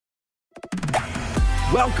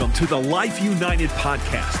Welcome to the Life United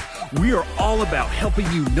podcast. We are all about helping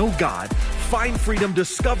you know God, find freedom,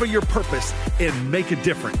 discover your purpose, and make a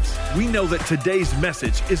difference. We know that today's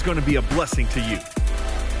message is going to be a blessing to you.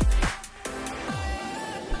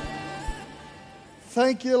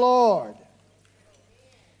 Thank you, Lord.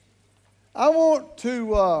 I want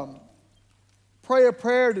to pray a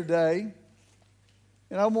prayer today,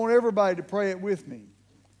 and I want everybody to pray it with me.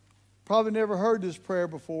 Probably never heard this prayer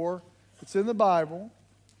before. It's in the Bible,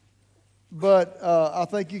 but I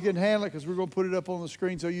think you can handle it because we're going to put it up on the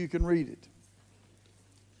screen so you can read it.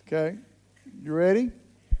 Okay? You ready?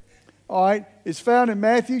 All right. It's found in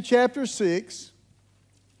Matthew chapter 6,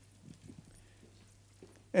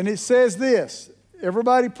 and it says this.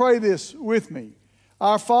 Everybody pray this with me.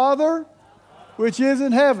 Our Father, which is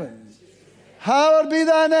in heaven, hallowed be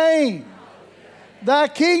thy name. Thy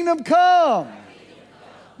kingdom come.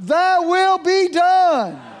 Thy will be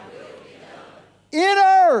done in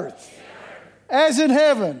earth as in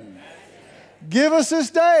heaven. Give us this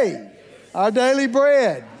day our daily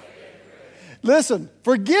bread. Listen,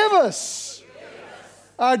 forgive us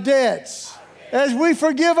our debts as we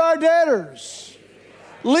forgive our debtors.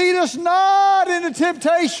 Lead us not into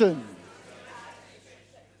temptation,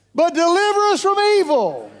 but deliver us from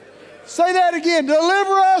evil. Say that again.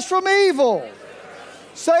 Deliver us from evil.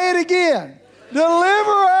 Say it again.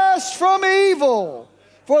 Deliver us from evil.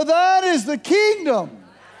 For thine is the kingdom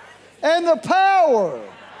and the power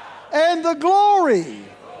and the glory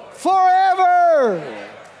forever.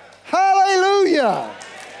 Hallelujah.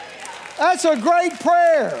 That's a great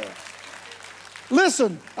prayer.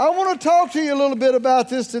 Listen, I want to talk to you a little bit about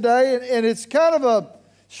this today, and it's kind of a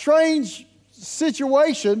strange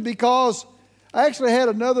situation because I actually had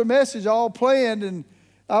another message all planned, and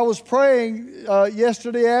I was praying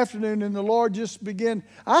yesterday afternoon, and the Lord just began.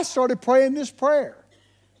 I started praying this prayer.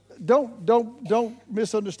 Don't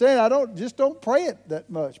misunderstand. Don't pray it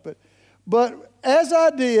that much, but as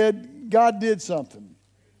I did, God did something.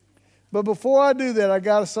 But before I do that, I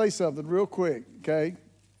got to say something real quick, okay?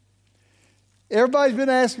 Everybody's been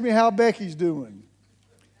asking me how Becky's doing.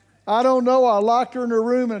 I don't know. I locked her in her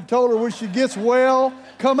room and told her when she gets well,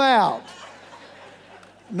 come out.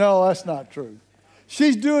 No, that's not true.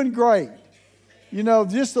 She's doing great. You know,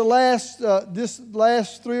 just this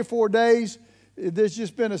last 3 or 4 days, there's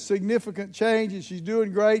just been a significant change, and she's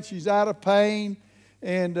doing great. She's out of pain,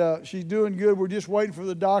 and she's doing good. We're just waiting for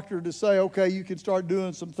the doctor to say, okay, you can start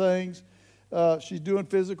doing some things. She's doing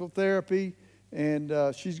physical therapy,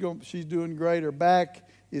 and she's doing great. Her back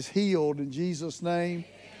is healed in Jesus' name,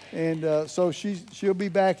 and so she'll be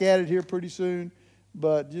back at it here pretty soon.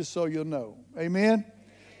 But just so you'll know, amen.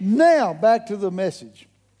 Now back to the message.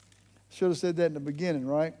 Should have said that in the beginning,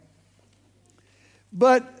 right?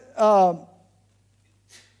 But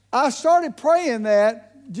I started praying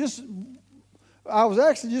that. I was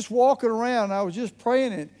actually just walking around. And I was just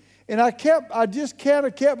praying it, and I just kind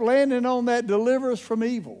of kept landing on that. Deliver us from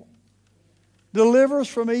evil. Deliver us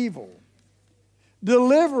from evil.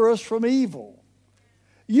 Deliver us from evil.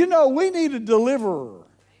 You know, we need a deliverer.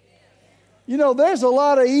 You know, there's a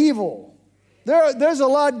lot of evil. There's a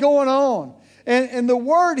lot going on. And the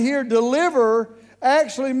word here, deliver,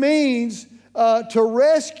 actually means to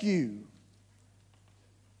rescue.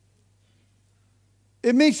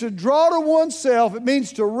 It means to draw to oneself. It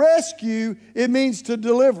means to rescue. It means to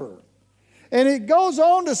deliver. And it goes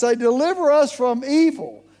on to say, deliver us from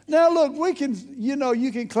evil. Now, look,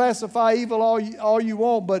 you can classify evil all you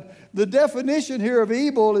want, but the definition here of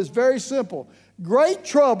evil is very simple. Great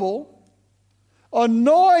trouble,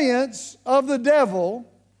 annoyance of the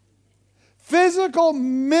devil, physical,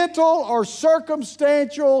 mental, or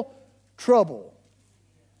circumstantial trouble.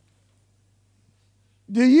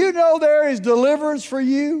 Do you know there is deliverance for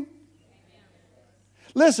you?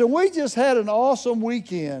 Listen, we just had an awesome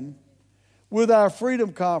weekend with our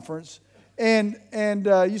Freedom Conference, and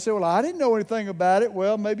you say, well, I didn't know anything about it.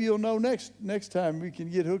 Well, maybe you'll know next time we can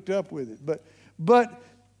get hooked up with it. But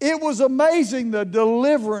it was amazing, the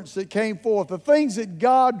deliverance that came forth, the things that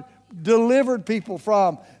God delivered people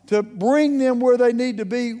from to bring them where they need to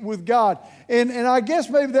be with God. And I guess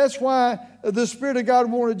maybe that's why the Spirit of God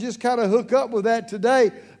wanted to just kind of hook up with that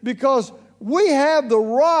today, because we have the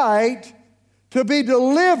right to be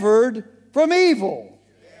delivered from evil.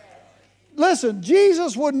 Listen,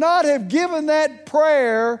 Jesus would not have given that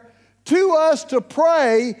prayer to us to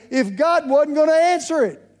pray if God wasn't going to answer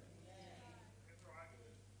it.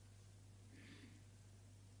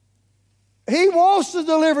 He wants to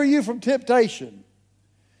deliver you from temptation.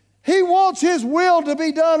 He wants His will to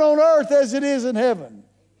be done on earth as it is in heaven.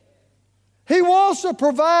 He wants to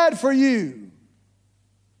provide for you.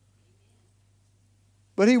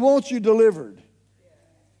 but He wants you delivered.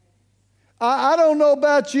 I don't know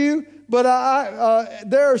about you, but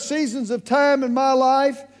there are seasons of time in my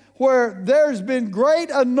life where there's been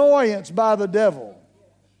great annoyance by the devil.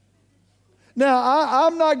 Now,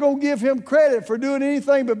 I'm not going to give him credit for doing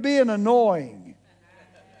anything but being annoying,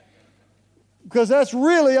 because that's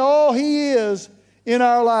really all he is in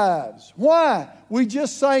our lives. Why? We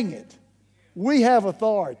just sang it. We have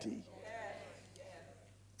authority.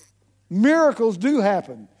 Miracles do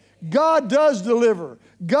happen. God does deliver.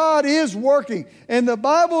 God is working. And the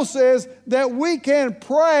Bible says that we can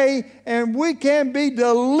pray and we can be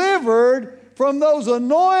delivered from those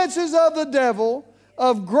annoyances of the devil,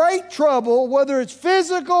 of great trouble, whether it's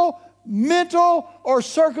physical, mental, or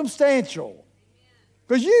circumstantial.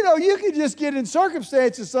 Because you can just get in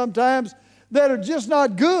circumstances sometimes that are just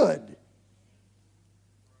not good.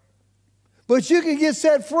 But you can get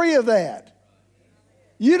set free of that.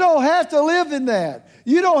 You don't have to live in that.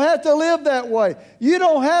 You don't have to live that way. You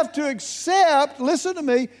don't have to accept, listen to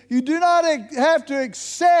me, you do not have to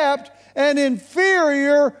accept an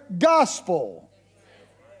inferior gospel.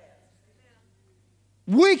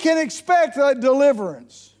 We can expect that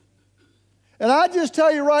deliverance. And I just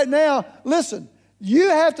tell you right now, listen, you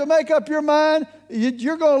have to make up your mind.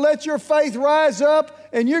 You're going to let your faith rise up,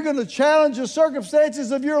 and you're going to challenge the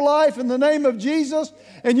circumstances of your life in the name of Jesus,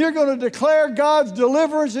 and you're going to declare God's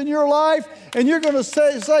deliverance in your life, and you're going to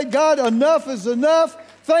say, God, enough is enough.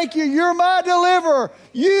 Thank you, you're my deliverer.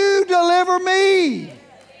 You deliver me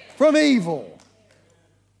from evil.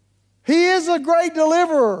 He is a great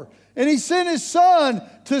deliverer, and He sent His Son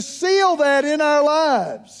to seal that in our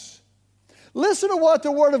lives. Listen to what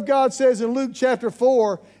the Word of God says in Luke chapter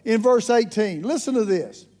 4 in verse 18. Listen to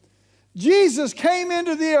this. Jesus came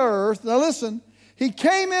into the earth. Now listen. He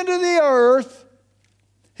came into the earth.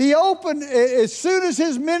 He opened, as soon as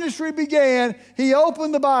His ministry began, He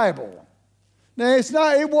opened the Bible. Now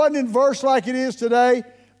it wasn't in verse like it is today,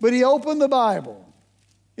 but He opened the Bible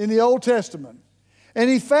in the Old Testament. And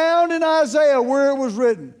He found in Isaiah where it was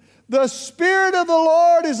written, "The Spirit of the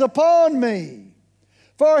Lord is upon me,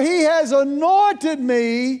 for He has anointed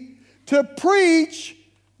me to preach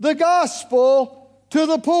the gospel to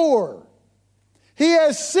the poor. He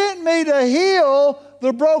has sent me to heal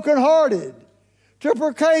the brokenhearted, to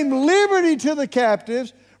proclaim liberty to the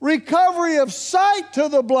captives, recovery of sight to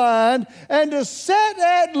the blind, and to set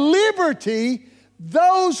at liberty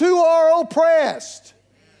those who are oppressed."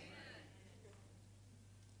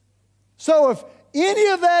 So if any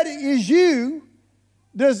of that is you,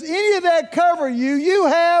 does any of that cover you? You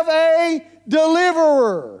have a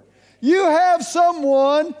deliverer. You have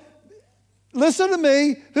someone, listen to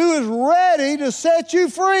me, who is ready to set you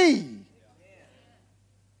free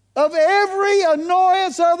of every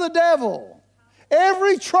annoyance of the devil,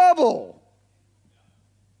 every trouble.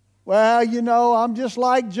 Well, I'm just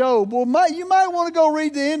like Job. Well, you might want to go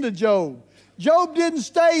read the end of Job. Job didn't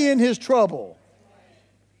stay in his trouble.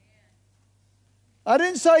 I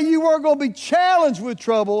didn't say you weren't going to be challenged with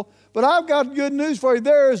trouble, but I've got good news for you.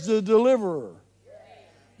 There is the deliverer.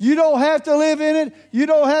 You don't have to live in it. You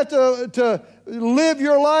don't have to live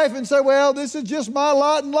your life and say, well, this is just my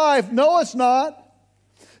lot in life. No, it's not.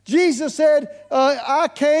 Jesus said, I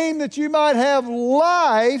came that you might have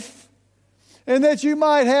life, and that you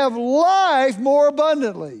might have life more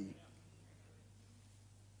abundantly.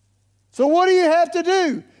 So what do you have to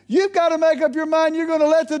do? You've got to make up your mind you're going to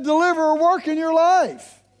let the deliverer work in your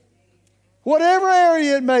life. Whatever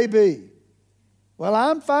area it may be. Well,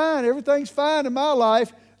 I'm fine. Everything's fine in my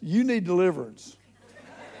life. You need deliverance.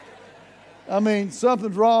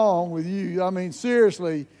 Something's wrong with you.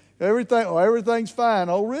 Seriously, everything's fine.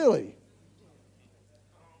 Oh, really?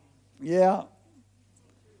 Yeah.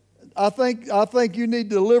 I think you need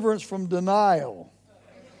deliverance from denial.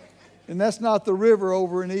 And that's not the river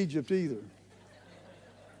over in Egypt either.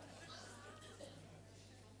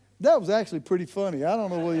 That was actually pretty funny. I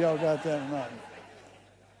don't know whether y'all got that or not.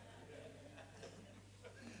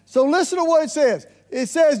 So listen to what it says. It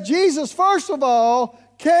says Jesus, first of all,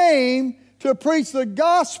 came to preach the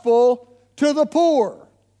gospel to the poor.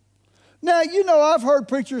 Now, I've heard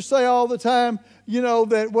preachers say all the time,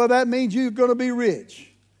 that means you're going to be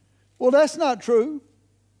rich. Well, that's not true.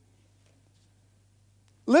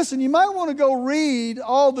 Listen, you might want to go read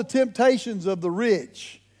all the temptations of the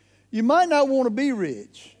rich. You might not want to be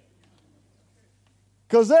rich.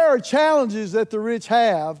 Because there are challenges that the rich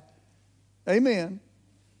have. Amen.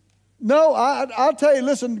 No, I'll tell you,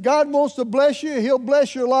 listen, God wants to bless you. He'll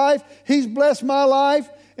bless your life. He's blessed my life,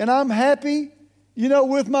 and I'm happy,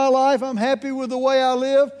 with my life. I'm happy with the way I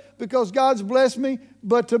live because God's blessed me.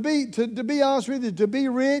 But to be honest with you, to be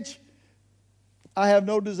rich, I have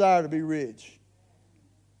no desire to be rich.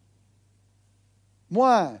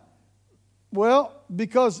 Why? Well,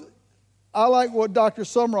 because I like what Dr. Lester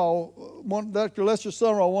Summerall,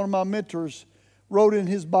 one of my mentors, wrote in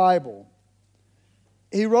his Bible.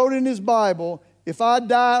 He wrote in his Bible, if I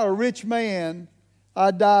die a rich man,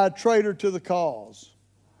 I die a traitor to the cause.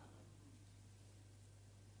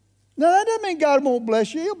 Now, that doesn't mean God won't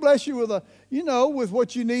bless you. He'll bless you with with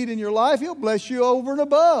what you need in your life. He'll bless you over and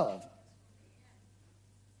above.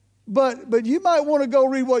 But you might want to go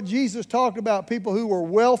read what Jesus talked about, people who were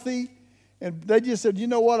wealthy, and they just said, you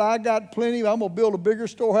know what, I got plenty. I'm going to build a bigger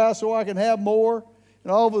storehouse so I can have more.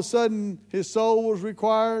 And all of a sudden, his soul was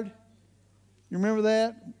required. You remember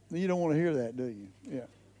that? You don't want to hear that, do you? Yeah.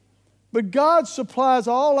 But God supplies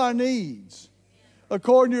all our needs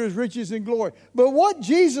according to his riches and glory. But what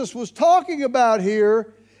Jesus was talking about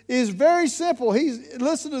here is very simple.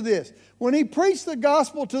 Listen to this. When he preached the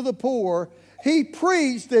gospel to the poor, he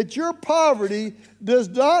preached that your poverty does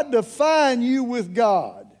not define you with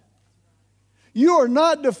God. You are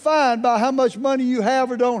not defined by how much money you have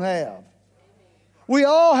or don't have. We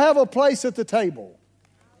all have a place at the table.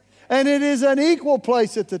 And it is an equal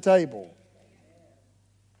place at the table.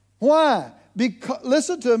 Why?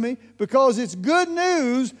 Listen to me, because it's good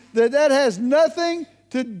news that has nothing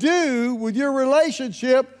to do with your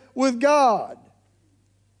relationship with God.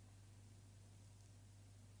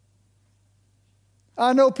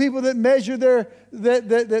 I know people that measure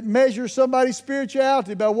that measure somebody's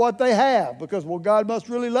spirituality by what they have, because, well, God must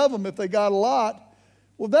really love them if they got a lot.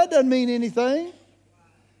 Well, that doesn't mean anything.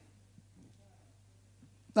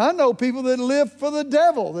 I know people that live for the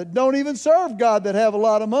devil, that don't even serve God, that have a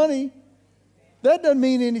lot of money. That doesn't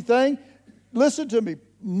mean anything. Listen to me.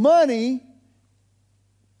 Money,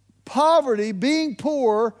 poverty, being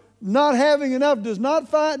poor, not having enough does not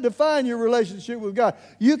define your relationship with God.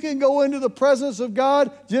 You can go into the presence of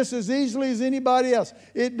God just as easily as anybody else.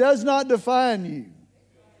 It does not define you.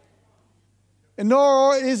 And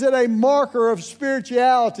nor is it a marker of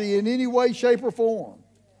spirituality in any way, shape, or form.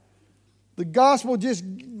 The gospel just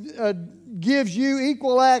gives you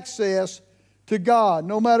equal access to God,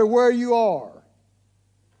 no matter where you are.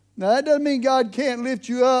 Now, that doesn't mean God can't lift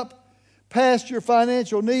you up past your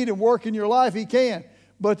financial need and work in your life. He can.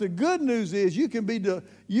 But the good news is you can be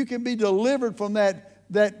delivered from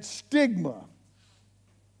that stigma.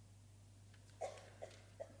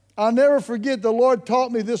 I'll never forget, the Lord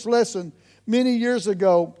taught me this lesson many years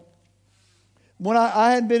ago. When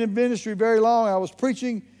I hadn't been in ministry very long, I was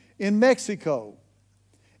preaching in Mexico.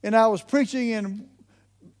 And I was preaching in,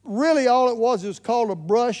 really all it was called a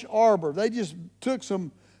brush arbor. They just cut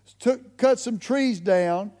some trees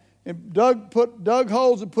down and dug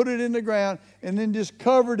holes and put it in the ground, and then just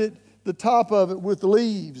covered the top of it with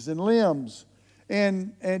leaves and limbs,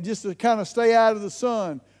 and just to kind of stay out of the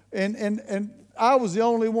sun. And I was the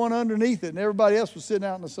only one underneath it, and everybody else was sitting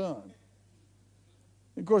out in the sun.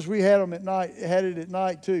 Of course, we had them at night, had it at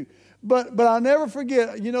night too. But I'll never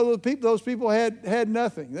forget, those people had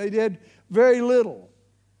nothing. They had very little.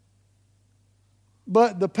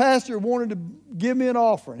 But the pastor wanted to give me an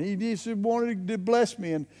offering. He just wanted to bless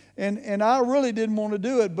me. And I really didn't want to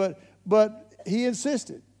do it, but he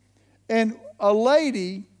insisted. And a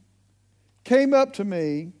lady came up to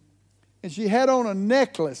me, and she had on a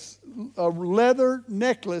necklace, a leather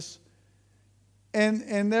necklace,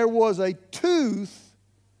 and there was a tooth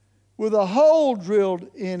with a hole drilled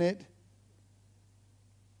in it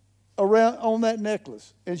around on that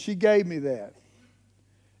necklace. And she gave me that.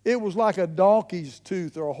 It was like a donkey's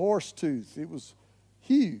tooth or a horse tooth. It was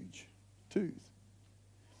huge tooth.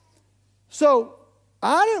 So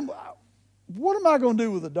what am I going to do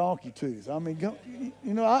with a donkey tooth? I mean,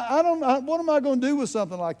 what am I going to do with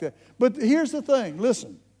something like that? But here's the thing.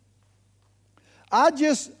 Listen, I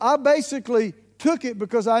basically took it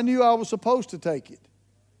because I knew I was supposed to take it.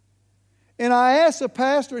 And I asked the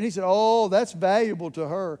pastor, and he said, "Oh, that's valuable to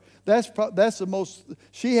her. That's the most.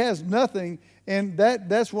 She has nothing, and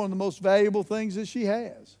that's one of the most valuable things that she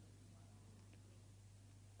has."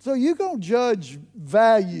 So you don't judge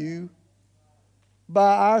value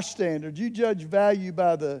by our standards. You judge value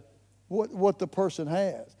by what the person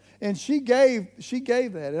has. And she gave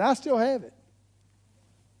that, and I still have it.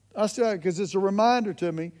 I still have it because it's a reminder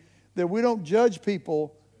to me that we don't judge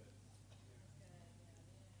people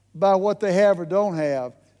by what they have or don't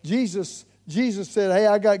have. Jesus said, "Hey,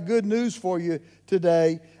 I got good news for you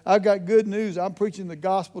today. I've got good news. I'm preaching the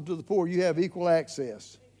gospel to the poor. You have equal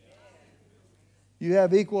access. You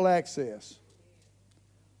have equal access."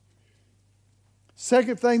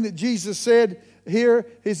 Second thing that Jesus said here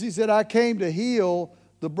is he said, "I came to heal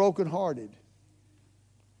the brokenhearted."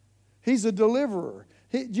 He's a deliverer.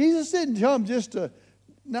 Jesus didn't come just to,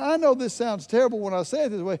 now I know this sounds terrible when I say it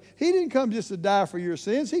this way. He didn't come just to die for your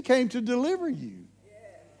sins. He came to deliver you.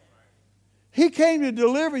 He came to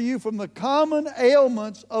deliver you from the common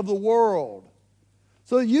ailments of the world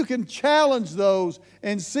so that you can challenge those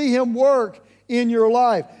and see Him work in your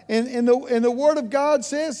life. And the Word of God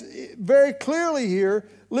says very clearly here,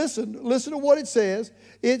 listen to what it says.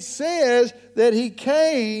 It says that He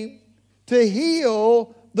came to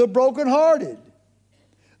heal the brokenhearted.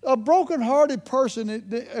 A brokenhearted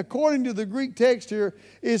person, according to the Greek text here,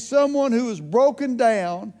 is someone who is broken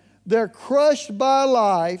down, they're crushed by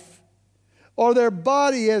life, or their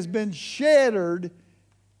body has been shattered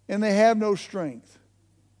and they have no strength.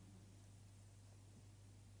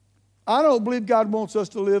 I don't believe God wants us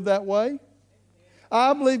to live that way.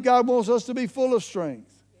 I believe God wants us to be full of strength.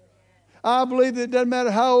 I believe that it doesn't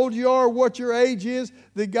matter how old you are or what your age is,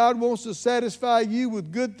 that God wants to satisfy you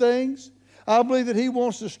with good things. I believe that He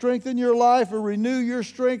wants to strengthen your life or renew your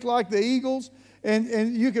strength like the eagles,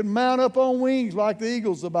 and you can mount up on wings like the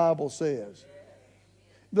eagles, the Bible says.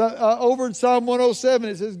 Over in Psalm 107,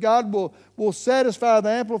 it says God will satisfy, the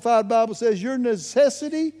Amplified Bible says, your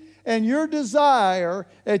necessity and your desire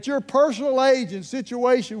at your personal age and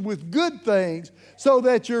situation with good things so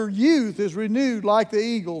that your youth is renewed like the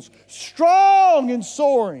eagles, strong and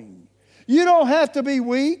soaring. You don't have to be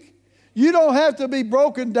weak. You don't have to be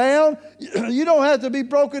broken down. You don't have to be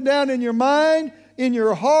broken down in your mind, in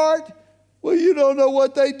your heart. Well, you don't know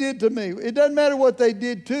what they did to me. It doesn't matter what they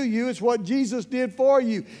did to you. It's what Jesus did for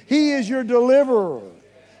you. He is your deliverer.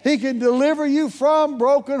 He can deliver you from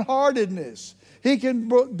brokenheartedness. He can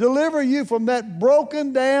deliver you from that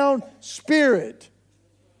broken down spirit.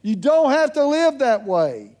 You don't have to live that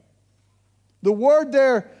way. The word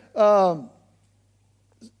there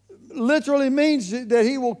literally means that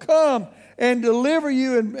He will come and deliver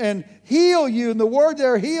you and heal you. And the word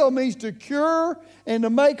there, heal, means to cure and to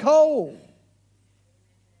make whole.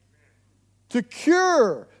 To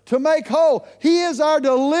cure, to make whole. He is our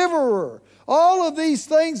deliverer. All of these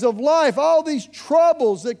things of life, all these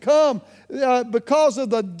troubles that come because of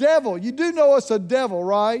the devil. You do know it's a devil,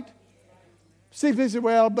 right? See, people say,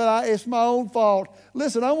 well, but it's my own fault.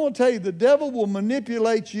 Listen, I want to tell you, the devil will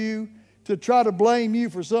manipulate you to try to blame you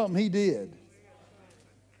for something he did.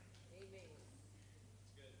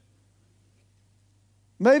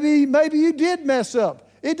 Maybe you did mess up.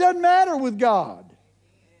 It doesn't matter with God.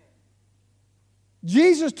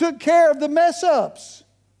 Jesus took care of the mess ups.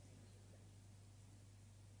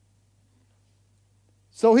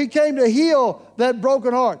 So He came to heal that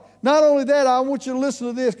broken heart. Not only that, I want you to listen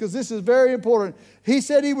to this because this is very important. He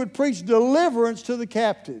said He would preach deliverance to the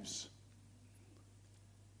captives.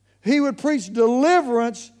 He would preach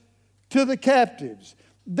deliverance to the captives.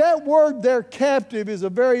 That word there, captive, is a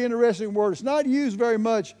very interesting word. It's not used very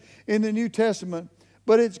much in the New Testament,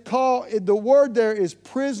 but the word there is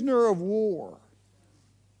prisoner of war.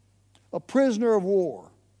 A prisoner of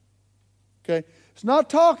war. Okay? It's not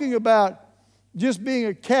talking about just being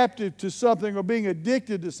a captive to something or being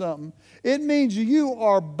addicted to something. It means you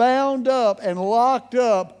are bound up and locked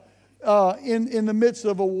up in the midst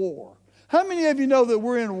of a war. How many of you know that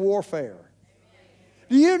we're in warfare?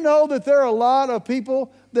 Do you know that there are a lot of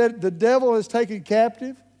people that the devil has taken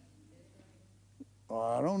captive? Oh,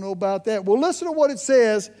 I don't know about that. Well, listen to what it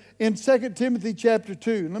says in 2 Timothy chapter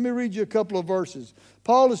 2. Let me read you a couple of verses.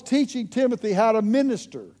 Paul is teaching Timothy how to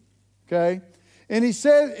minister. Okay? And he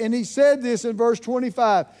said this in verse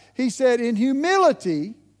 25. He said, in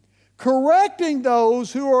humility, correcting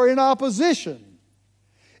those who are in opposition,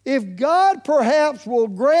 if God perhaps will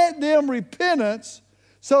grant them repentance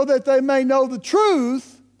so that they may know the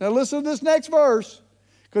truth. Now listen to this next verse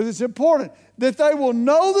because it's important. That they will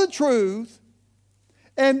know the truth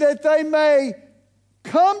and that they may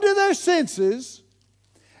come to their senses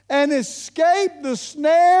and escape the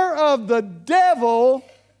snare of the devil,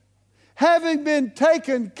 having been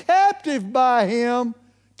taken captive by him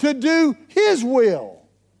to do his will.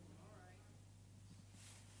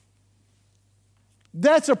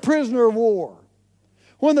 That's a prisoner of war.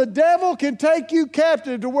 When the devil can take you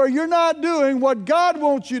captive to where you're not doing what God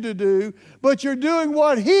wants you to do, but you're doing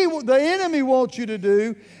what the enemy wants you to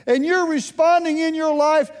do, and you're responding in your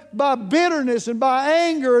life by bitterness and by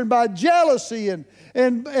anger and by jealousy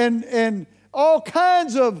and all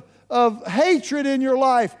kinds of hatred in your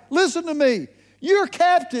life. Listen to me. You're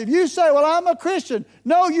captive. You say, well, I'm a Christian.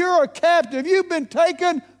 No, you're a captive. You've been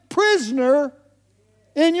taken prisoner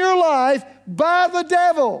in your life by the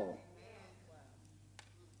devil.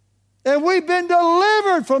 And we've been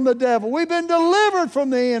delivered from the devil. We've been delivered from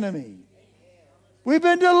the enemy. We've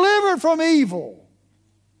been delivered from evil.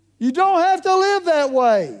 You don't have to live that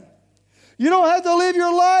way. You don't have to live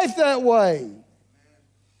your life that way.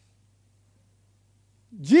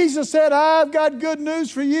 Jesus said, I've got good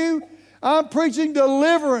news for you. I'm preaching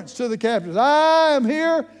deliverance to the captives. I am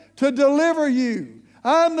here to deliver you.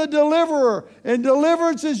 I'm the deliverer, and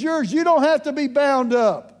deliverance is yours. You don't have to be bound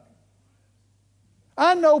up.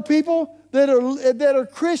 I know people that are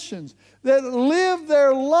Christians that live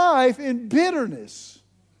their life in bitterness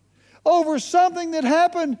over something that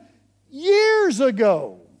happened years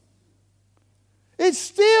ago. It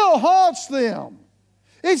still haunts them.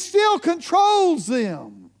 It still controls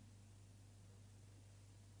them.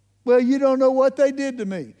 Well, you don't know what they did to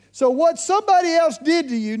me. So what somebody else did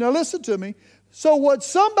to you, now listen to me. So what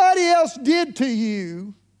somebody else did to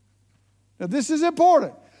you, now this is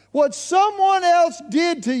important. What someone else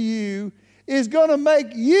did to you is going to make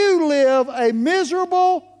you live a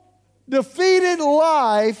miserable, defeated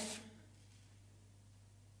life.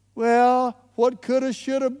 Well, what could have,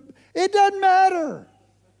 should have, it doesn't matter.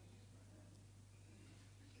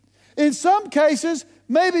 In some cases,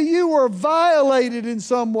 maybe you were violated in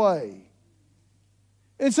some way.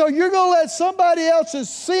 And so you're going to let somebody else's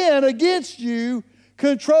sin against you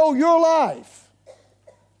control your life.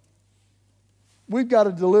 We've got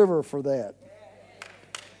a deliverer for that.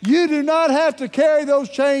 You do not have to carry those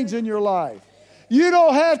chains in your life. You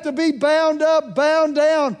don't have to be bound up, bound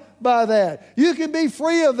down by that. You can be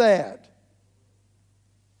free of that.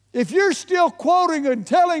 If you're still quoting and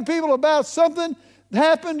telling people about something that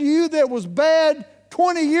happened to you that was bad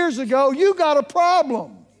 20 years ago, you got a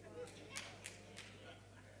problem.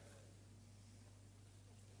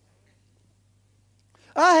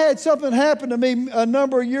 I had something happen to me a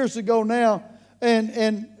number of years ago now,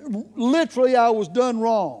 and literally I was done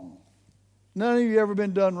wrong. None of you ever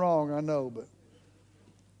been done wrong, I know, but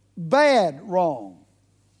bad wrong.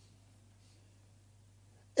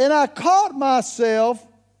 And I caught myself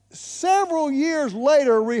several years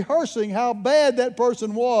later rehearsing how bad that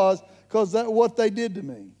person was because that's what they did to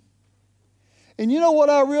me. And you know what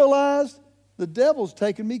I realized? The devil's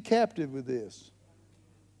taking me captive with this.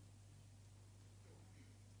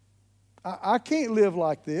 I can't live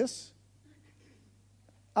like this.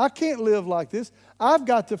 I can't live like this. I've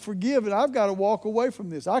got to forgive and I've got to walk away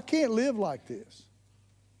from this. I can't live like this.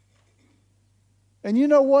 And you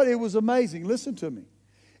know what? It was amazing. Listen to me.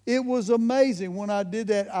 It was amazing when I did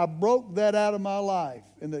that. I broke that out of my life.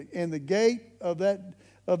 And the gate of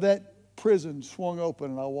that prison swung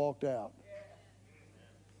open and I walked out.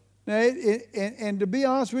 Now, and to be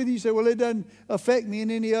honest with you, you say, well, it doesn't affect me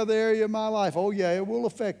in any other area of my life. Oh, yeah, it will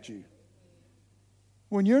affect you.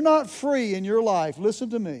 When you're not free in your life, listen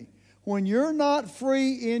to me. When you're not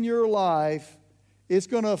free in your life, it's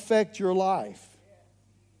going to affect your life.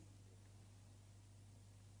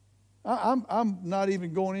 I'm not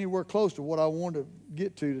even going anywhere close to what I want to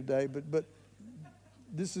get to today, but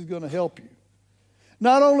this is going to help you.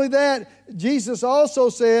 Not only that, Jesus also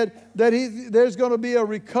said that there's going to be a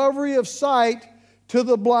recovery of sight to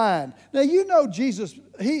the blind. Now, you know Jesus,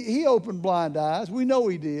 he opened blind eyes. We know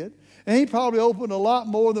he did. And he probably opened a lot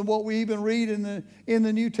more than what we even read in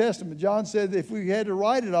the New Testament. John said if we had to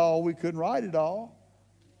write it all, we couldn't write it all.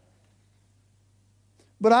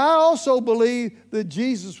 But I also believe that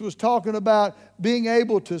Jesus was talking about being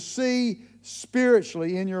able to see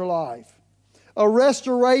spiritually in your life. A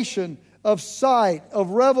restoration of sight,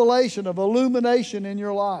 of revelation, of illumination in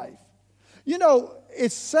your life. You know,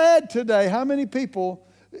 it's sad today how many people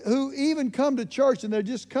who even come to church and they're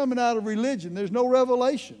just coming out of religion. There's no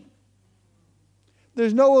revelation.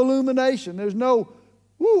 There's no illumination. There's no,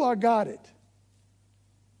 whoo, I got it.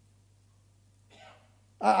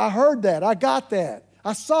 I heard that. I got that.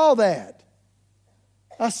 I saw that.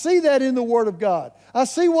 I see that in the Word of God. I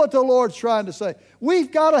see what the Lord's trying to say.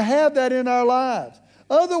 We've got to have that in our lives.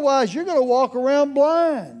 Otherwise, you're going to walk around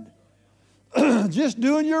blind, just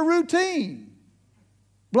doing your routine.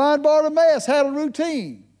 Blind Bartimaeus had a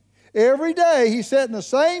routine. Every day he sat in the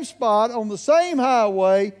same spot on the same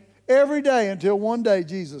highway every day until one day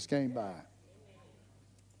Jesus came by.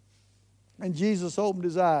 And Jesus opened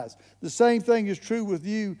his eyes. The same thing is true with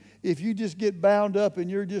you if you just get bound up in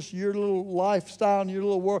your little lifestyle and your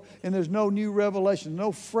little world and there's no new revelation,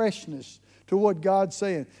 no freshness to what God's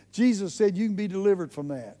saying. Jesus said you can be delivered from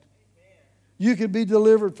that. You can be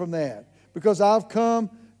delivered from that because I've come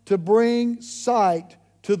to bring sight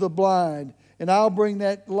to the blind and I'll bring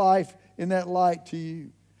that life and that light to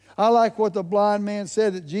you. I like what the blind man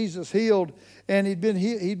said that Jesus healed, and he'd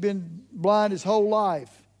been blind his whole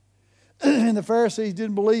life. And the Pharisees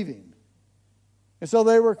didn't believe him. And so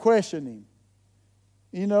they were questioning him.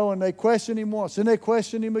 You know, and they questioned him once, and they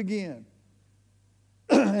questioned him again.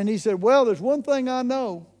 And he said, well, there's one thing I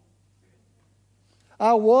know.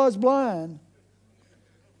 I was blind,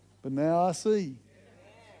 but now I see.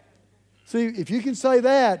 See, if you can say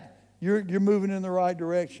that, you're moving in the right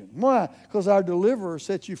direction. Why? Because our deliverer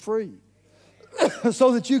set you free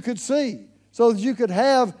so that you could see, so that you could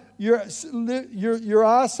have your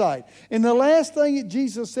eyesight. And the last thing that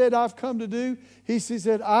Jesus said, I've come to do, he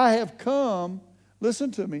said, I have come,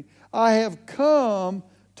 listen to me, I have come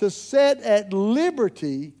to set at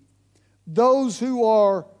liberty those who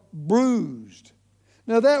are bruised.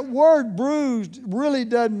 Now that word bruised really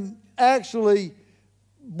doesn't actually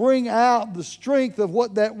bring out the strength of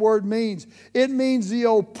what that word means. It means the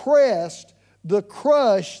oppressed, the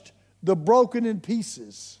crushed, the broken in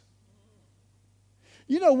pieces.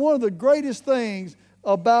 You know, one of the greatest things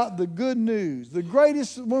about the good news,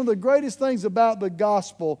 one of the greatest things about the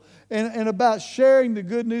gospel and about sharing the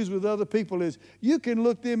good news with other people is you can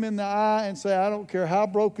look them in the eye and say, I don't care how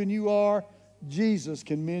broken you are, Jesus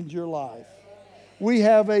can mend your life. We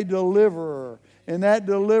have a deliverer, and that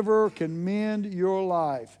deliverer can mend your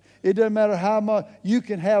life. It doesn't matter how much, you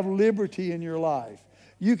can have liberty in your life.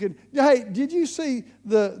 You can. Hey, did you see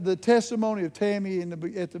the testimony of Tammy in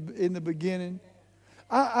the beginning?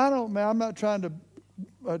 I don't, man. I'm not trying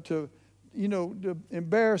to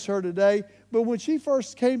embarrass her today. But when she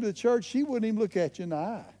first came to the church, she wouldn't even look at you in the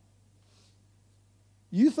eye.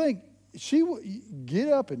 You think she would get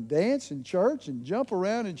up and dance in church and jump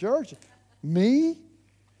around in church? Me?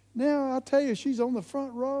 Now, I'll tell you, she's on the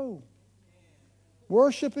front row,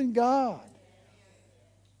 worshiping God.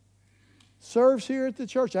 Serves here at the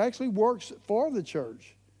church. Actually works for the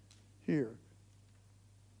church here.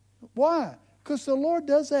 Why? Because the Lord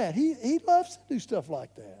does that. He loves to do stuff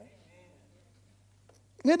like that.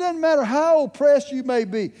 It doesn't matter how oppressed you may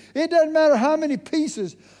be. It doesn't matter how many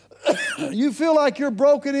pieces you feel like you're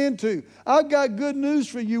broken into. I've got good news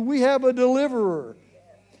for you. We have a deliverer.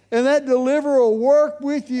 And that deliverer will work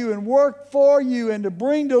with you and work for you and to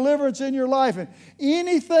bring deliverance in your life. And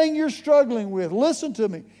anything you're struggling with, listen to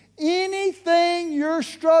me, anything you're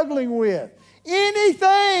struggling with,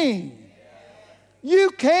 anything,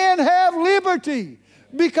 you can have liberty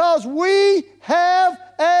because we have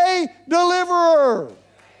a deliverer.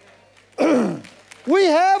 We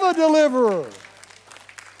have a deliverer.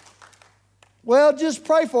 Well, just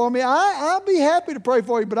pray for me. I'll be happy to pray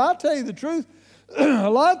for you, but I'll tell you the truth. A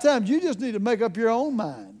lot of times you just need to make up your own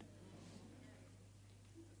mind.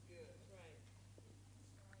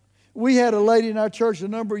 We had a lady in our church a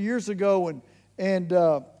number of years ago, and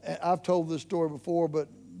I've told this story before, but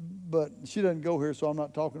she doesn't go here, so I'm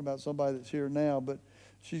not talking about somebody that's here now. But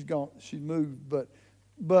she's gone. She's moved.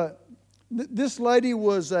 But this lady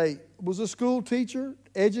was a school teacher,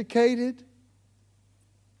 educated,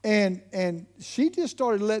 and she just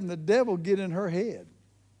started letting the devil get in her head.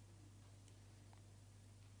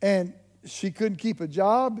 And she couldn't keep a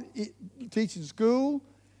job teaching school,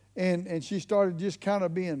 and she started just kind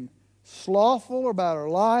of being slothful about her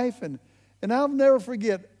life. And I'll never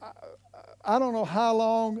forget, I don't know how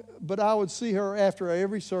long, but I would see her after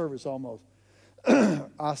every service almost.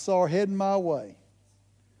 I saw her heading my way.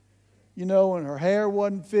 You know, and her hair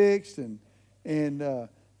wasn't fixed, and her,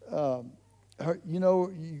 you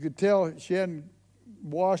know, you could tell she hadn't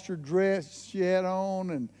washed her dress she had on,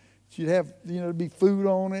 and she'd have, you know, be food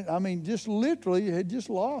on it. I mean, just literally had just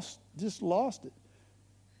lost it.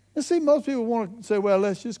 And see, most people want to say, well,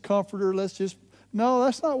 let's just comfort her. No,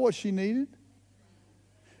 that's not what she needed.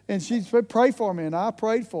 And she said, pray for me, and I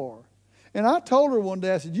prayed for her. And I told her one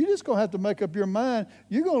day, I said, you're just going to have to make up your mind.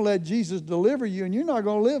 You're going to let Jesus deliver you, and you're not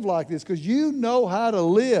going to live like this because you know how to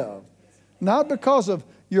live. Not because of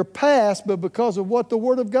your past, but because of what the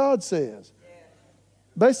Word of God says.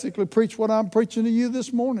 Basically preach what I'm preaching to you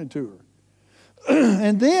this morning to her.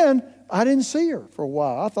 And then I didn't see her for a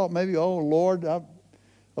while. I thought maybe, oh, Lord, I've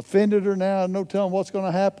offended her now. No telling what's going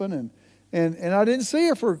to happen. And I didn't see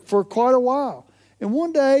her for quite a while. And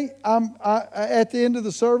one day, at the end of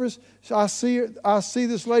the service, I see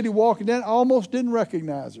this lady walking down. I almost didn't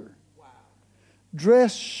recognize her. Wow.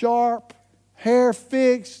 Dressed sharp, hair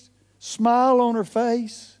fixed, smile on her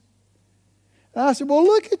face. And I said, well,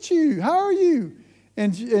 look at you. How are you?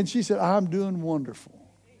 And she said, I'm doing wonderful.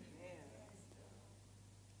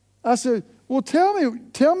 I said, well, tell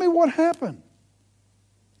me what happened.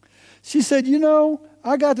 She said, you know,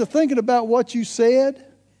 I got to thinking about what you said,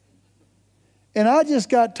 and I just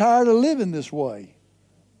got tired of living this way.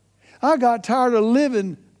 I got tired of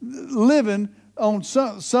living on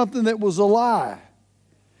something that was a lie.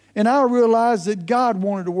 And I realized that God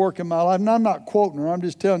wanted to work in my life. And I'm not quoting her. I'm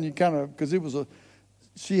just telling you kind of, because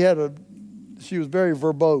she was very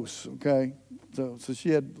verbose, okay? So she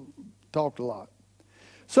had talked a lot.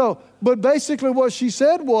 So, but basically what she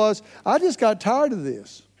said was, I just got tired of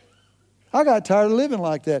this. I got tired of living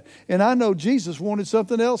like that. And I know Jesus wanted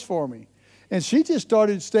something else for me. And she just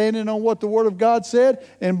started standing on what the Word of God said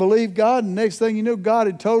and believed God. And next thing you know, God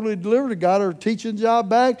had totally delivered her, got her teaching job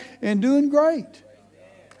back and doing great.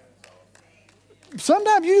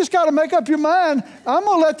 Sometimes you just got to make up your mind, I'm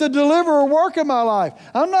going to let the deliverer work in my life.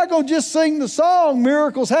 I'm not going to just sing the song,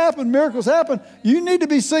 miracles happen, miracles happen. You need to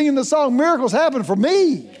be singing the song, miracles happen for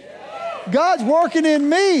me. God's working in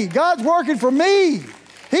me. God's working for me.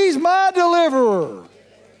 He's my deliverer.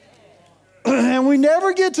 And we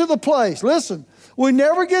never get to the place, listen, we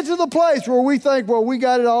never get to the place where we think, well, we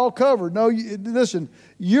got it all covered. No, listen,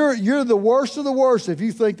 you're the worst of the worst if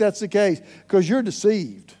you think that's the case, because you're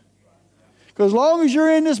deceived. Because as long as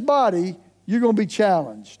you're in this body, you're going to be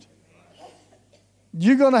challenged.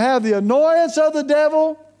 You're going to have the annoyance of the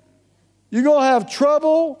devil. You're going to have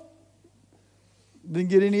trouble. Didn't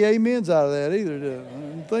get any amens out of that either, did I? I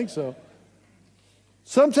didn't think so.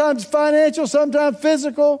 Sometimes financial, sometimes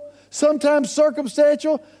physical, sometimes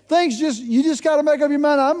circumstantial. You just got to make up your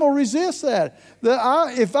mind, I'm going to resist that.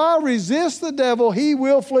 If I resist the devil, he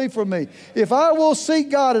will flee from me. If I will seek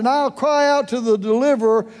God and I'll cry out to the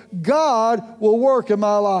deliverer, God will work in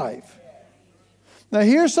my life. Now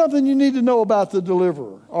here's something you need to know about the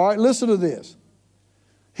deliverer. All right, listen to this.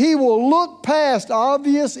 He will look past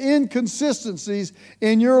obvious inconsistencies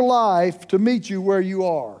in your life to meet you where you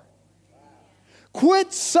are.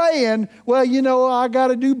 Quit saying, well, you know, I got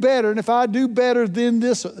to do better. And if I do better than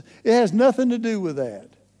this, it has nothing to do with that.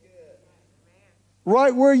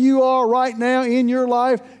 Right where you are right now in your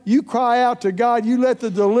life, you cry out to God. You let the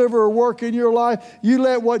deliverer work in your life. You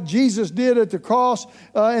let what Jesus did at the cross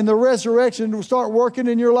and the resurrection start working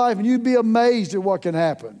in your life. And you'd be amazed at what can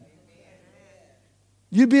happen.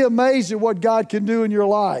 You'd be amazed at what God can do in your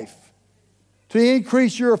life to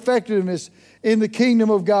increase your effectiveness in the kingdom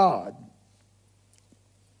of God.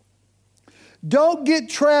 Don't get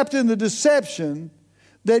trapped in the deception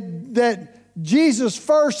that Jesus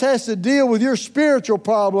first has to deal with your spiritual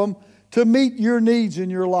problem to meet your needs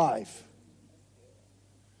in your life.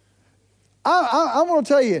 I want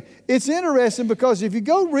to tell you, it's interesting because if you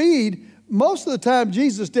go read, most of the time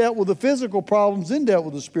Jesus dealt with the physical problems, then dealt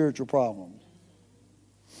with the spiritual problems.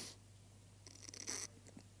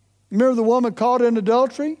 Remember the woman caught in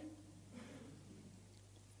adultery?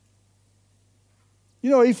 You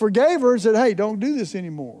know, he forgave her and said, hey, don't do this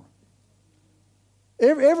anymore.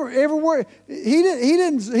 Everywhere. He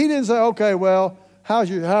didn't say, okay, well, how's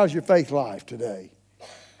your faith life today?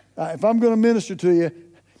 If I'm going to minister to you,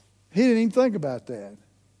 he didn't even think about that.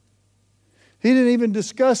 He didn't even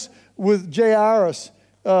discuss with Jairus,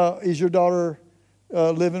 is your daughter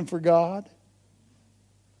living for God?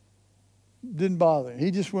 Didn't bother him. He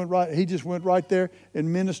just went right there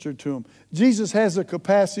and ministered to him. Jesus has the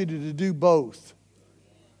capacity to do both.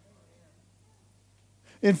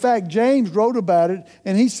 In fact, James wrote about it,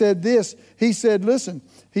 and he said this. He said, listen,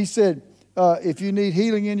 if you need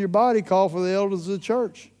healing in your body, call for the elders of the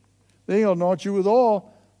church. They'll anoint you with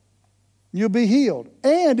oil. You'll be healed.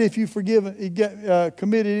 And if you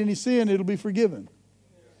committed any sin, it'll be forgiven.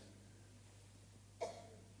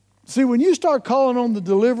 See, when you start calling on the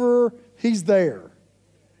deliverer, he's there.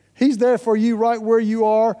 He's there for you right where you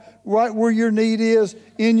are, right where your need is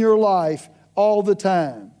in your life all the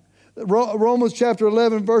time. Romans chapter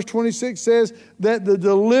 11 verse 26 says that the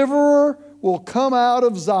deliverer will come out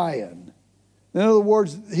of Zion. In other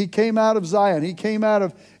words, he came out of Zion. He came out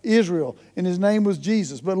of Israel, and his name was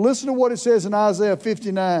Jesus. But listen to what it says in Isaiah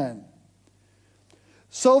 59.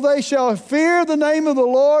 So they shall fear the name of the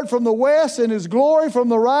Lord from the west, and his glory from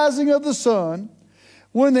the rising of the sun.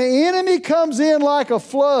 When the enemy comes in like a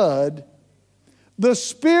flood, the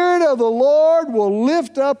Spirit of the Lord will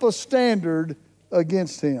lift up a standard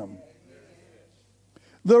against him.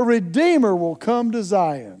 The Redeemer will come to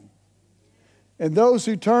Zion, and those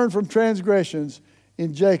who turn from transgressions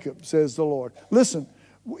in Jacob, says the Lord. Listen,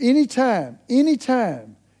 anytime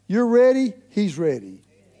you're ready, he's ready.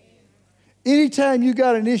 Anytime you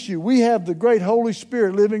got an issue, we have the great Holy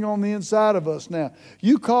Spirit living on the inside of us now.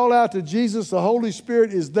 You call out to Jesus, the Holy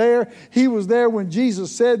Spirit is there. He was there when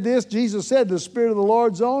Jesus said this. Jesus said, the Spirit of the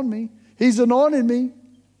Lord's on me. He's anointed me.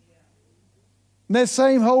 And that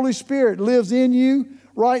same Holy Spirit lives in you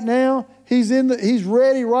right now. He's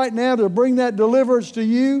ready right now to bring that deliverance to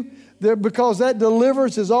you because that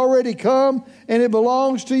deliverance has already come and it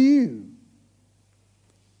belongs to you.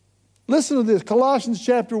 Listen to this, Colossians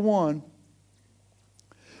chapter 1,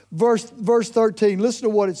 verse 13. Listen to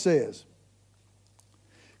what it says.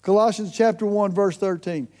 Colossians chapter 1, verse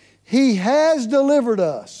 13. He has delivered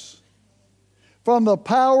us from the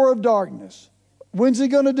power of darkness. When's He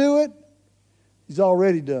going to do it? He's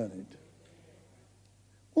already done it.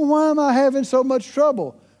 Well, why am I having so much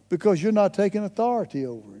trouble? Because you're not taking authority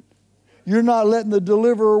over it. You're not letting the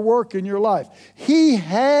deliverer work in your life. He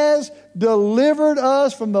has delivered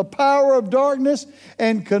us from the power of darkness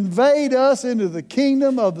and conveyed us into the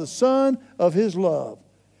kingdom of the Son of His love.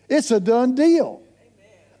 It's a done deal.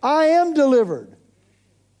 I am delivered.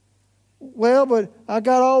 Well, but I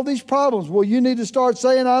got all these problems. Well, you need to start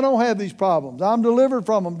saying, I don't have these problems. I'm delivered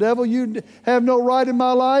from them. Devil, you have no right in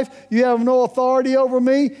my life. You have no authority over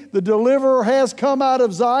me. The deliverer has come out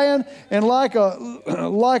of Zion, and like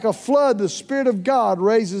a flood, the Spirit of God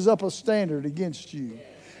raises up a standard against you.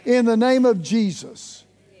 In the name of Jesus.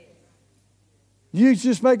 You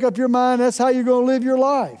just make up your mind, that's how you're going to live your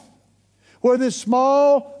life. Whether it's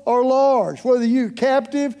small or large, whether you're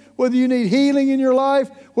captive, whether you need healing in your life,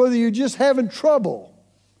 whether you're just having trouble.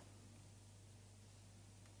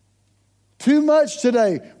 Too much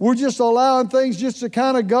today. We're just allowing things just to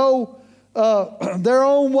kind of go their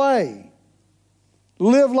own way.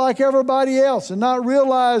 Live like everybody else and not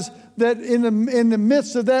realize that in the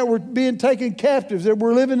midst of that we're being taken captives, that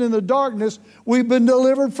we're living in the darkness we've been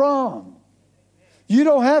delivered from. You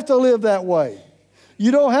don't have to live that way. You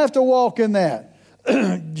don't have to walk in that.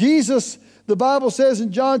 Jesus, the Bible says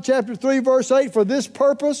in John chapter 3, verse 8, for this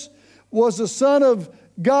purpose was the Son of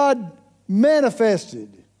God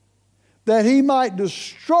manifested, that He might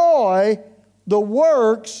destroy the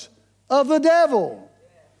works of the devil.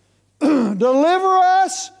 Deliver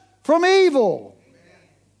us from evil.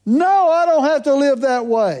 No, I don't have to live that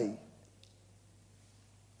way.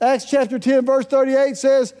 Acts chapter 10, verse 38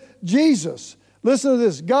 says, Jesus, listen to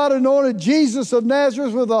this. God anointed Jesus of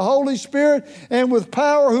Nazareth with the Holy Spirit and with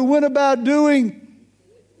power, who went about doing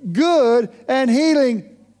good and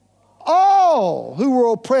healing all who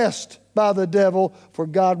were oppressed by the devil, for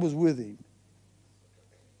God was with Him.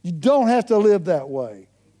 You don't have to live that way.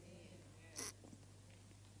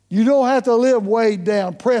 You don't have to live weighed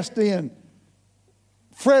down, pressed in,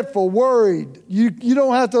 fretful, worried. You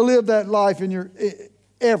don't have to live that life in your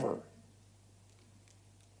ever.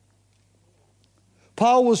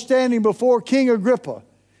 Paul was standing before King Agrippa,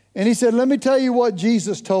 and he said, let me tell you what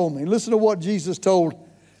Jesus told me. Listen to what Jesus told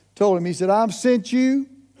him. He said, I've sent you,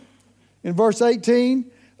 in verse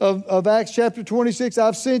 18 of Acts chapter 26,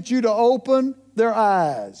 I've sent you to open their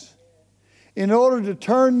eyes in order to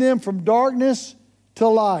turn them from darkness to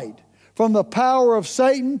light, from the power of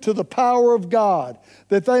Satan to the power of God,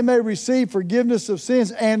 that they may receive forgiveness of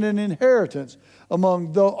sins and an inheritance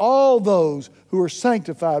among all those who are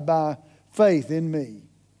sanctified by faith in me.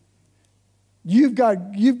 You've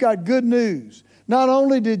got good news. Not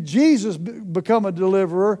only did Jesus become a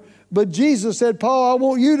deliverer, but Jesus said, Paul, I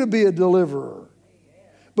want you to be a deliverer.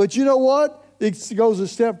 But you know what? It goes a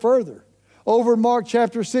step further. Over in Mark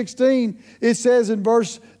chapter 16, it says in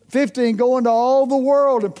verse 15, go into all the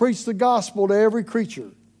world and preach the gospel to every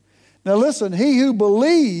creature. Now listen, he who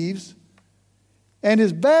believes and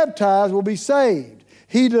is baptized will be saved.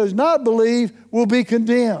 He does not believe will be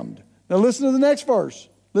condemned. Now listen to the next verse.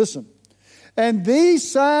 Listen. And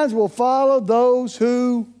these signs will follow those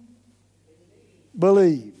who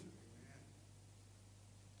believe.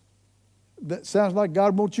 That sounds like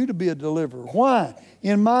God wants you to be a deliverer. Why?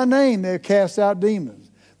 In my name they'll cast out demons.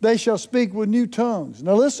 They shall speak with new tongues.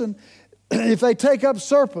 Now listen, if they take up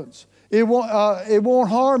serpents, it won't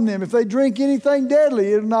harm them. If they drink anything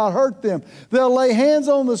deadly, it will not hurt them. They'll lay hands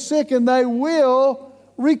on the sick and they will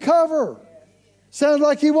recover. Sounds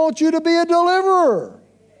like He wants you to be a deliverer.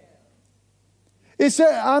 It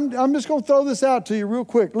said, I'm just going to throw this out to you real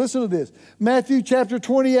quick. Listen to this. Matthew chapter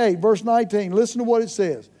 28, verse 19. Listen to what it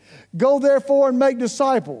says. Go therefore and make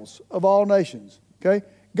disciples of all nations. Okay?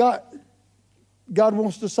 God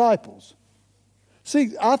wants disciples.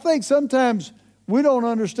 See, I think sometimes we don't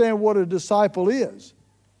understand what a disciple is.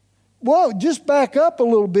 Well, just back up a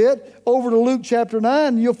little bit over to Luke chapter 9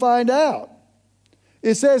 and you'll find out.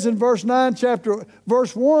 It says in verse 1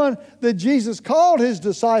 that Jesus called His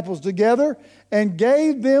disciples together and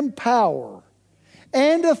gave them power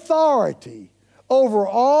and authority over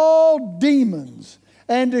all demons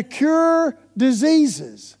and to cure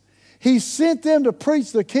diseases. He sent them to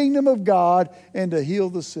preach the kingdom of God and to heal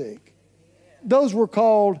the sick. Those were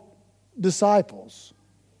called disciples.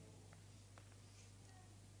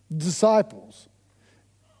 Disciples.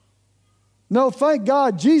 No, thank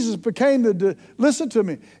God, Jesus became listen to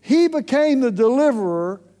me, He became the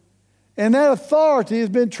deliverer, and that authority has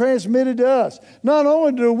been transmitted to us. Not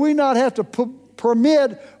only do we not have to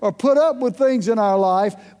permit or put up with things in our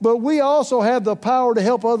life, but we also have the power to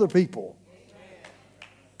help other people.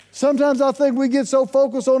 Sometimes I think we get so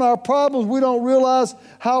focused on our problems, we don't realize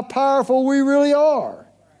how powerful we really are.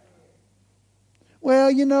 Well,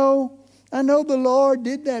 I know the Lord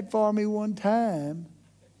did that for me one time.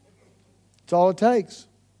 That's all it takes.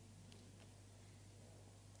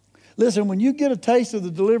 Listen, when you get a taste of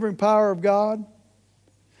the delivering power of God,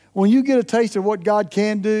 when you get a taste of what God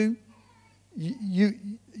can do,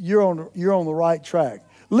 you're on the right track.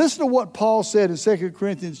 Listen to what Paul said in 2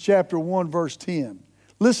 Corinthians chapter 1, verse 10.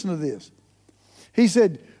 Listen to this. He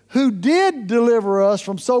said, who did deliver us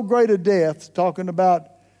from so great a death, talking about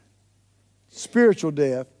spiritual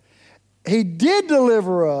death. He did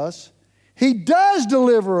deliver us. He does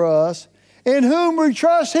deliver us. In whom we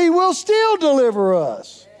trust, He will still deliver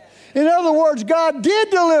us. In other words, God did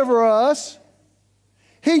deliver us.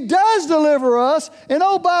 He does deliver us. And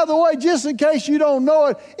oh, by the way, just in case you don't know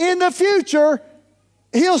it, in the future,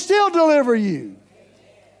 He'll still deliver you.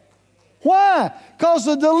 Why? Because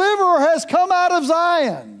the deliverer has come out of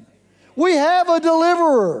Zion. We have a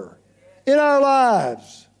deliverer in our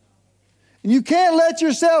lives. And you can't let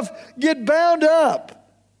yourself get bound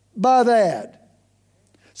up by that.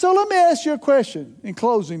 So let me ask you a question in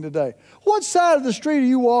closing today. What side of the street are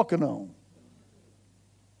you walking on?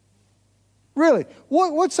 Really,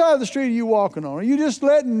 what side of the street are you walking on? Are you just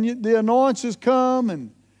letting the annoyances come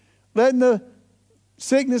and letting the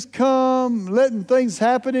sickness come, letting things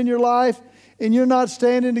happen in your life, and you're not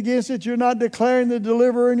standing against it? You're not declaring the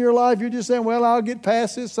deliverer in your life. You're just saying, well, I'll get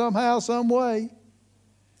past this somehow, some way.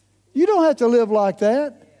 You don't have to live like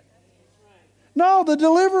that. No, the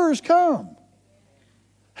deliverer has come.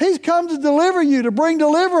 He's come to deliver you, to bring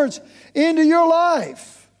deliverance into your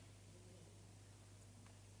life.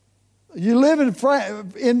 You live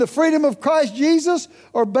in the freedom of Christ Jesus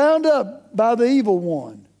or bound up by the evil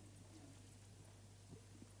one.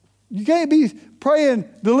 You can't be praying,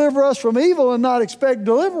 deliver us from evil, and not expect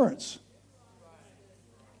deliverance.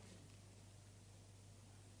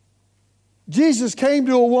 Jesus came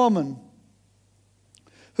to a woman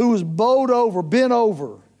who was bent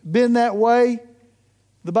that way.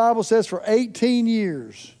 The Bible says for 18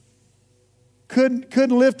 years.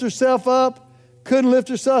 Couldn't lift herself up. Couldn't lift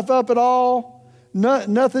herself up at all.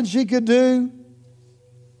 Nothing she could do.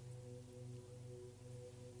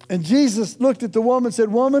 And Jesus looked at the woman and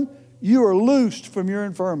said, woman, you are loosed from your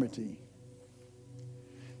infirmity.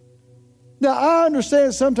 Now, I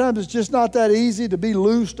understand sometimes it's just not that easy to be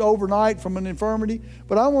loosed overnight from an infirmity.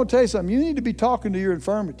 But I want to tell you something. You need to be talking to your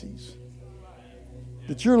infirmities.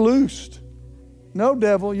 That you're loosed. No,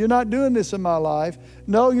 devil, you're not doing this in my life.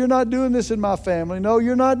 No, you're not doing this in my family. No,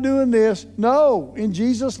 you're not doing this. No, in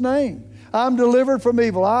Jesus' name. I'm delivered from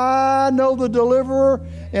evil. I know the deliverer,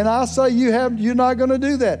 and I say you're not going to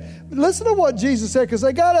do that. Listen to what Jesus said, because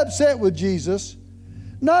they got upset with Jesus,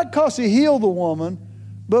 not because He healed the woman,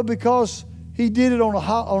 but because He did it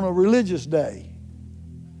on a religious day.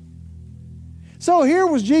 So here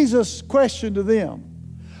was Jesus' question to them.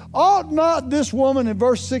 Ought not this woman, in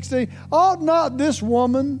verse 16, ought not this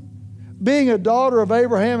woman, being a daughter of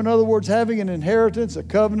Abraham, in other words, having an inheritance, a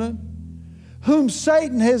covenant, whom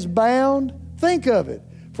Satan has bound, think of it,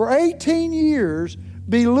 for 18 years,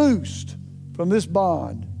 be loosed from this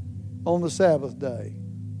bond on the Sabbath day?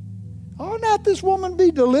 Ought not this woman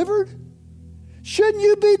be delivered? Shouldn't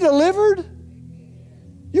you be delivered?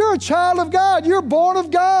 You're a child of God. You're born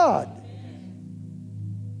of God.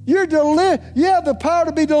 You have the power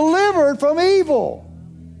to be delivered from evil,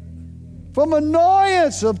 from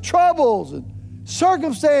annoyance of troubles and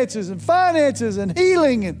circumstances and finances and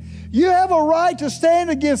healing. And you have a right to stand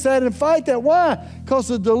against that and fight that. Why? Because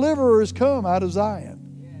the deliverer has come out of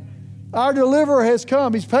Zion. Our deliverer has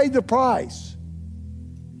come. He's paid the price.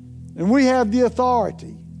 And we have the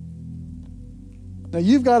authority. Now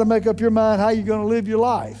you've got to make up your mind how you're going to live your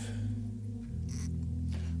life.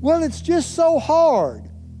 Well, it's just so hard.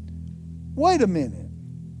 Wait a minute.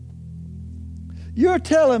 You're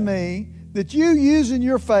telling me that you using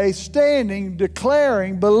your faith, standing,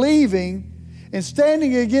 declaring, believing, and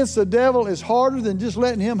standing against the devil is harder than just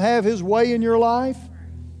letting him have his way in your life?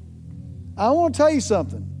 I want to tell you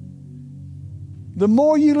something. The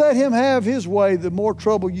more you let him have his way, the more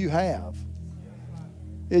trouble you have.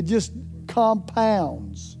 It just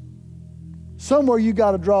compounds. Somewhere you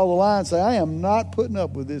got to draw the line and say, I am not putting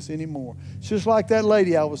up with this anymore. It's just like that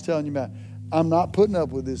lady I was telling you about. I'm not putting up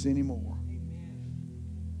with this anymore.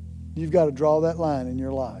 You've got to draw that line in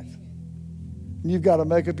your life. You've got to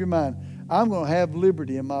make up your mind. I'm going to have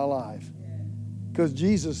liberty in my life. Because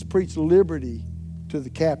Jesus preached liberty to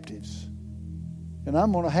the captives. And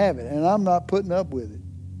I'm going to have it, and I'm not putting up with it.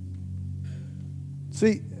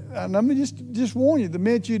 See, and let me just warn you, the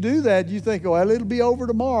minute you do that, you think, oh, well, it'll be over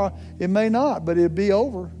tomorrow. It may not, but it'll be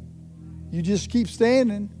over. You just keep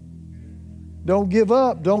standing. Don't give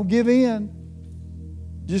up. Don't give in.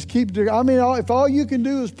 Just keep, if all you can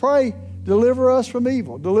do is pray, deliver us from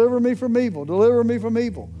evil. Deliver me from evil. Deliver me from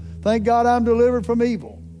evil. Thank God I'm delivered from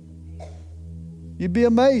evil. You'd be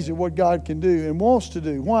amazed at what God can do and wants to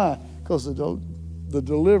do. Why? Because the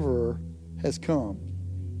deliverer has come.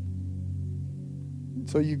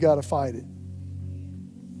 So you got to fight it.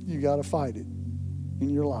 You got to fight it in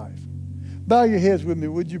your life. Bow your heads with me,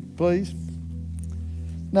 would you, please?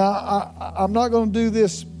 Now, I'm not going to do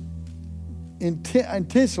this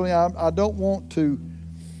intentionally. I don't want to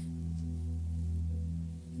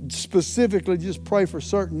specifically just pray for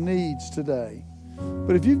certain needs today.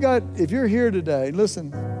 But if you're here today,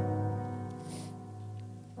 listen.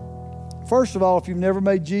 First of all, if you've never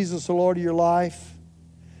made Jesus the Lord of your life,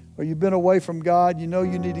 or you've been away from God, you know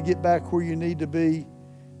you need to get back where you need to be.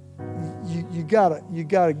 You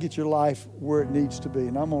gotta get your life where it needs to be.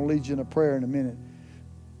 And I'm going to lead you in a prayer in a minute.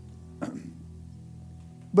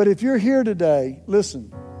 But if you're here today,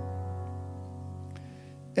 listen,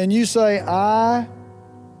 and you say, I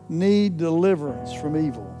need deliverance from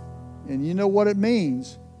evil, and you know what it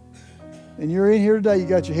means, and you're in here today, you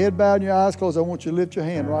got your head bowed and your eyes closed, I want you to lift your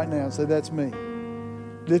hand right now and say, that's me.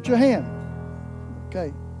 Lift your hand.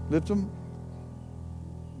 Okay, lift them.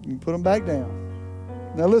 You can put them back down.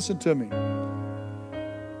 Now listen to me.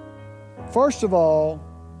 First of all,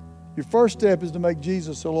 your first step is to make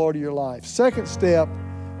Jesus the Lord of your life. Second step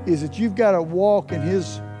is that you've got to walk in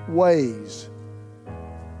His ways.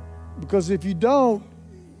 Because if you don't,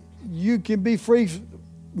 you can be free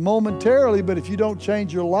momentarily, but if you don't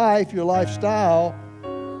change your life, your lifestyle,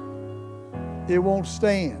 it won't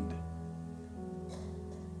stand.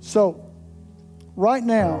 So, right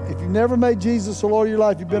now, if you've never made Jesus the Lord of your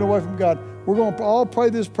life, you've been away from God, we're going to all pray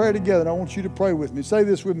this prayer together, and I want you to pray with me. Say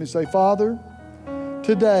this with me. Say, Father,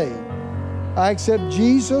 today I accept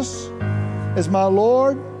Jesus as my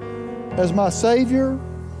Lord, as my Savior.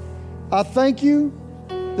 I thank you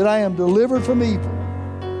that I am delivered from evil,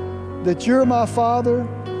 that you're my Father,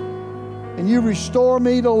 and you restore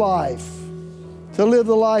me to life, to live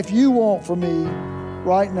the life you want for me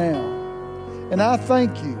right now. And I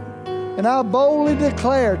thank you, and I boldly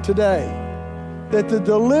declare today that the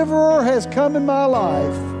deliverer has come in my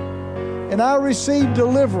life, and I receive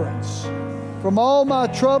deliverance from all my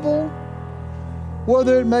trouble,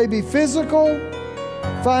 whether it may be physical,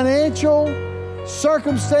 financial,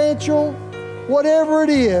 circumstantial, whatever it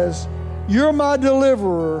is. You're my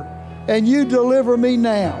deliverer, and you deliver me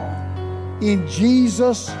now. In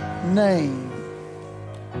Jesus' name.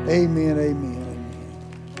 Amen, amen, amen.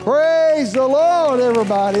 Praise the Lord,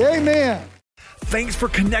 everybody. Amen. Thanks for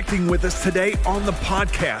connecting with us today on the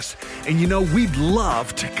podcast. And you know, we'd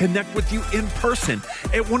love to connect with you in person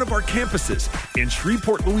at one of our campuses in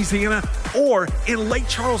Shreveport, Louisiana, or in Lake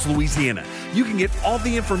Charles, Louisiana. You can get all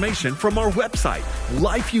the information from our website,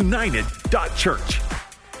 lifeunited.church.